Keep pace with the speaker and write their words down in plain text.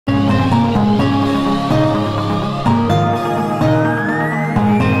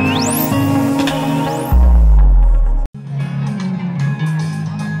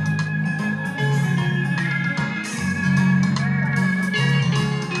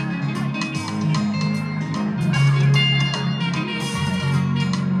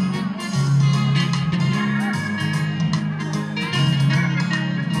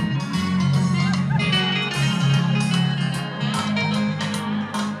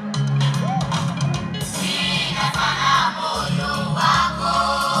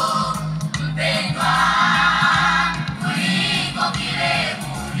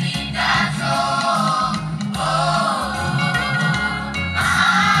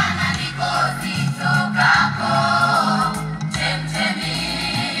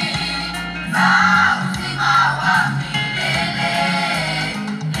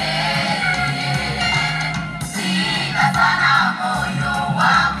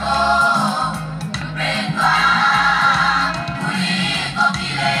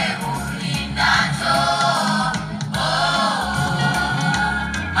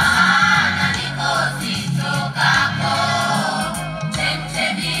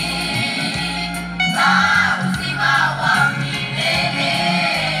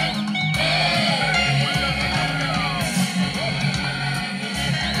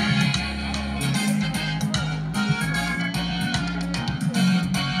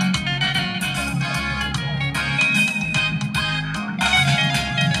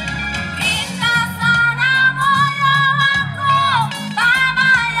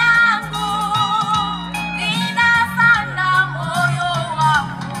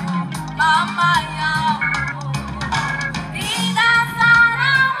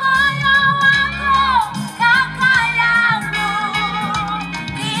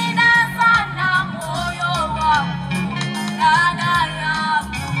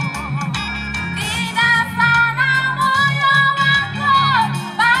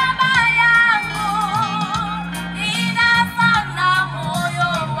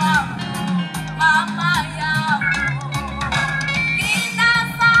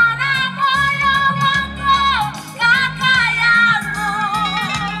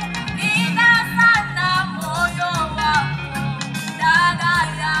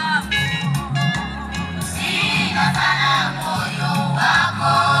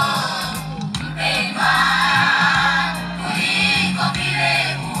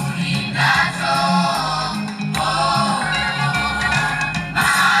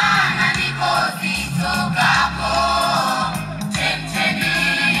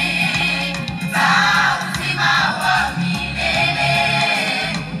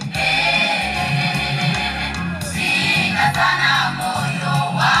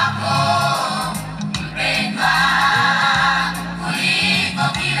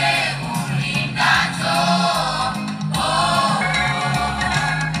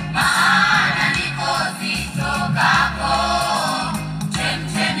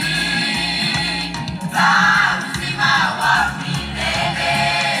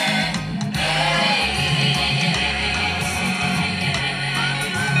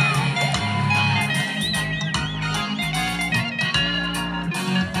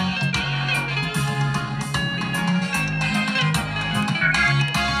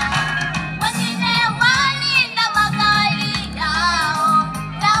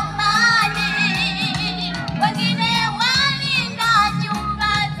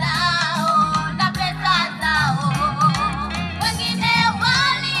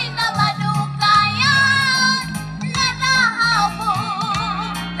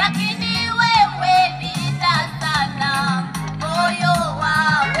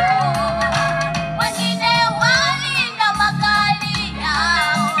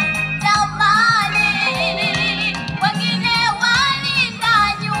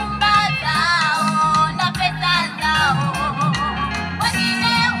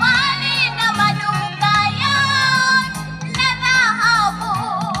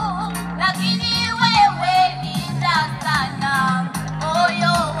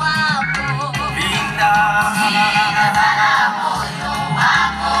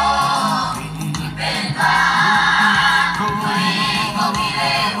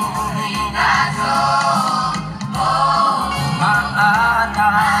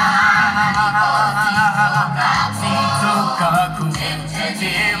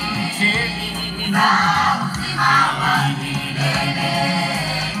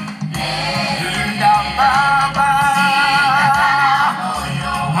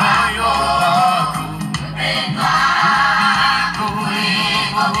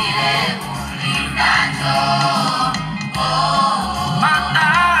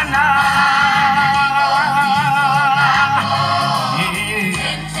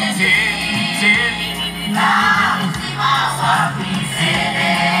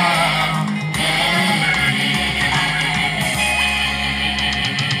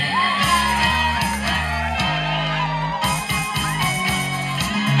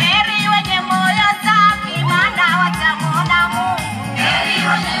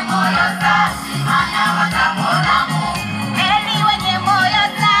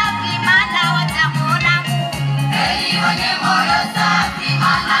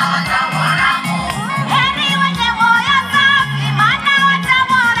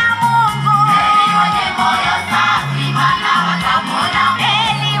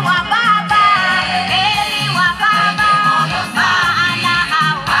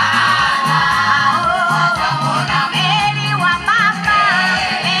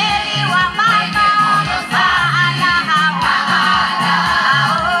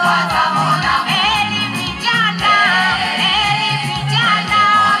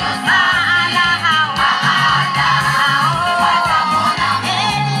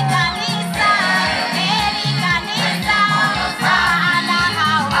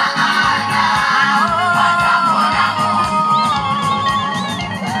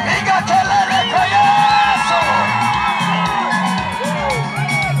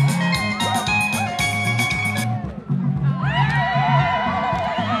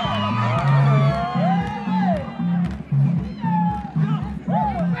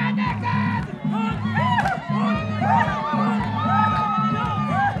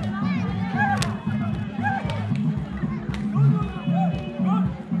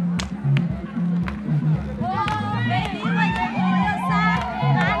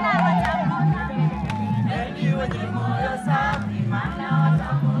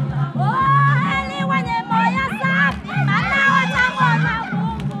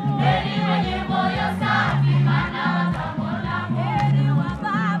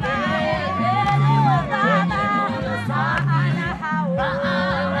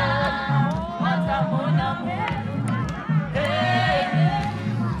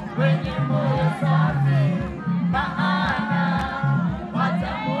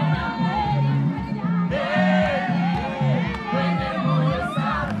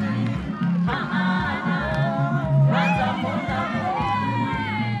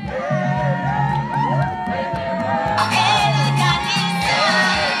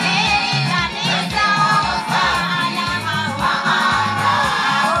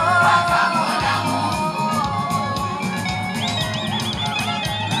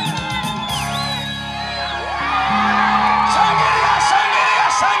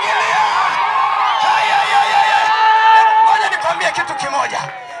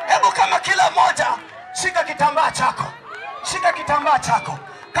chako.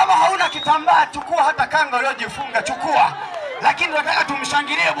 Kama hauna kitambaa, chukua hata kanga uliyojifunga, chukua. Lakini nataka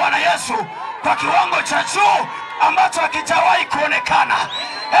tumshangilie Bwana Yesu kwa kiwango cha juu ambacho hakijawahi kuonekana.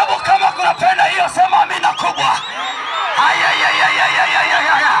 Hebu kama kunapenda hiyo, sema amina kubwa.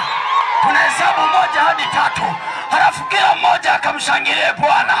 Tunahesabu 1 hadi 3. Halafu kila mmoja akamshangilie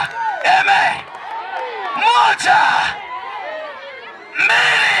Bwana. Amen. 1, 2,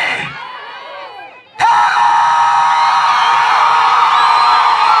 3.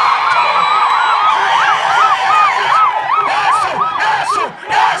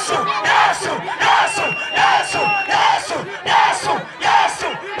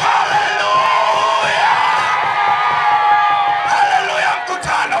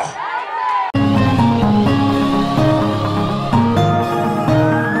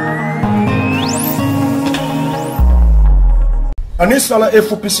 Kanisa la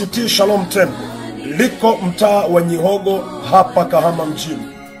FPCT Shalom Temple liko mtaa wa Nyihogo hapa Kahama mjini.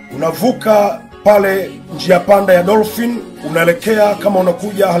 Unavuka pale njia panda ya Dolphin, unaelekea kama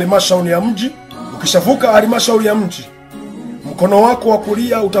unakuja halmashauri ya mji. Ukishavuka halmashauri ya mji, mkono wako wa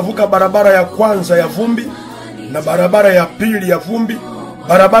kulia utavuka barabara ya kwanza ya vumbi na barabara ya pili ya vumbi.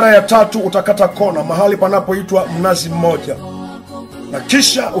 Barabara ya 3 utakata kona mahali panapoitwa Mnazi Mmoja, na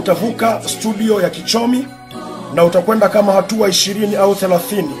kisha utavuka studio ya Kichomi na utakwenda kama hatua 20 au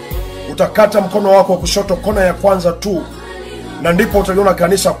 30. Utakata mkono wako wa kushoto kona ya kwanza tu, na ndipo utaliona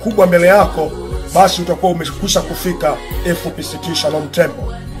kanisa kubwa mbele yako. Basi utakuwa umekwisha kufika FPCT Shalom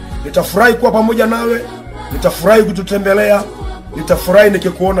Temple. Nitafurahi kuwa pamoja nawe, nitafurahi kututembelea, nitafurahi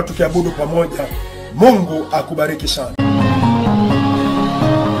nikikuona tukiabudu pamoja. Mungu akubariki sana.